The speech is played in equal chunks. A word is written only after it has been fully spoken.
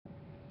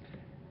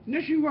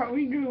This is what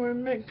we do when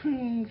we make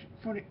plumes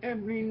for the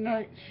Ebony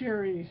Knight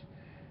series.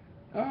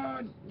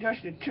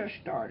 Just to test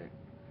started.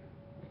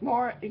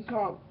 It's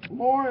called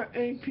more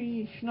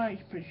AP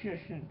snipe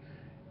position.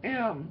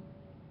 M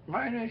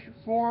minus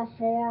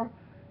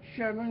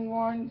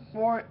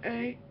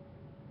 447148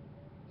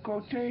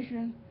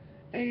 quotation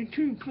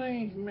 82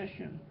 planes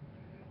mission.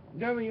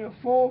 W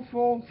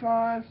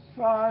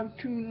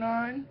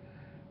 445529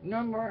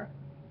 number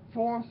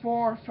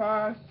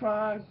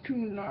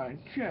 445529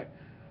 check.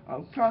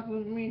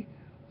 Approximately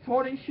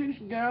 46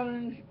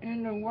 gallons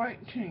in the white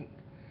tank.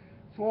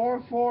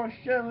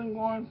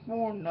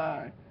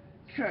 447149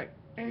 check.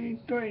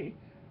 83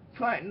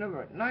 flight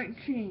number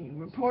 19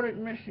 reported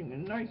missing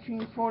in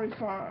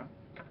 1945.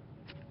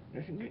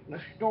 Let's get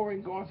the story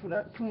going for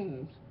that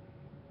Plumes.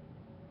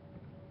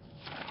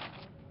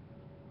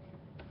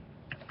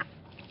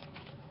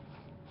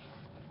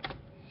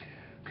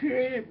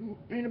 Created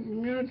in the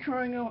Bermuda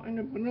Triangle in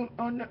the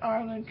under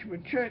island to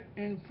protect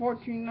in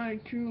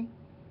 1492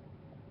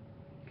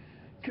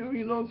 to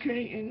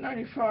relocate in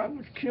 95,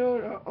 was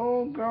killed her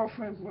old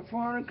girlfriend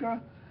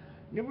Veronica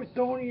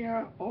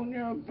Libertonia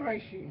O'Neill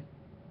Bracey.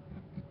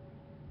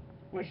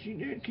 What she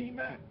did came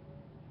back.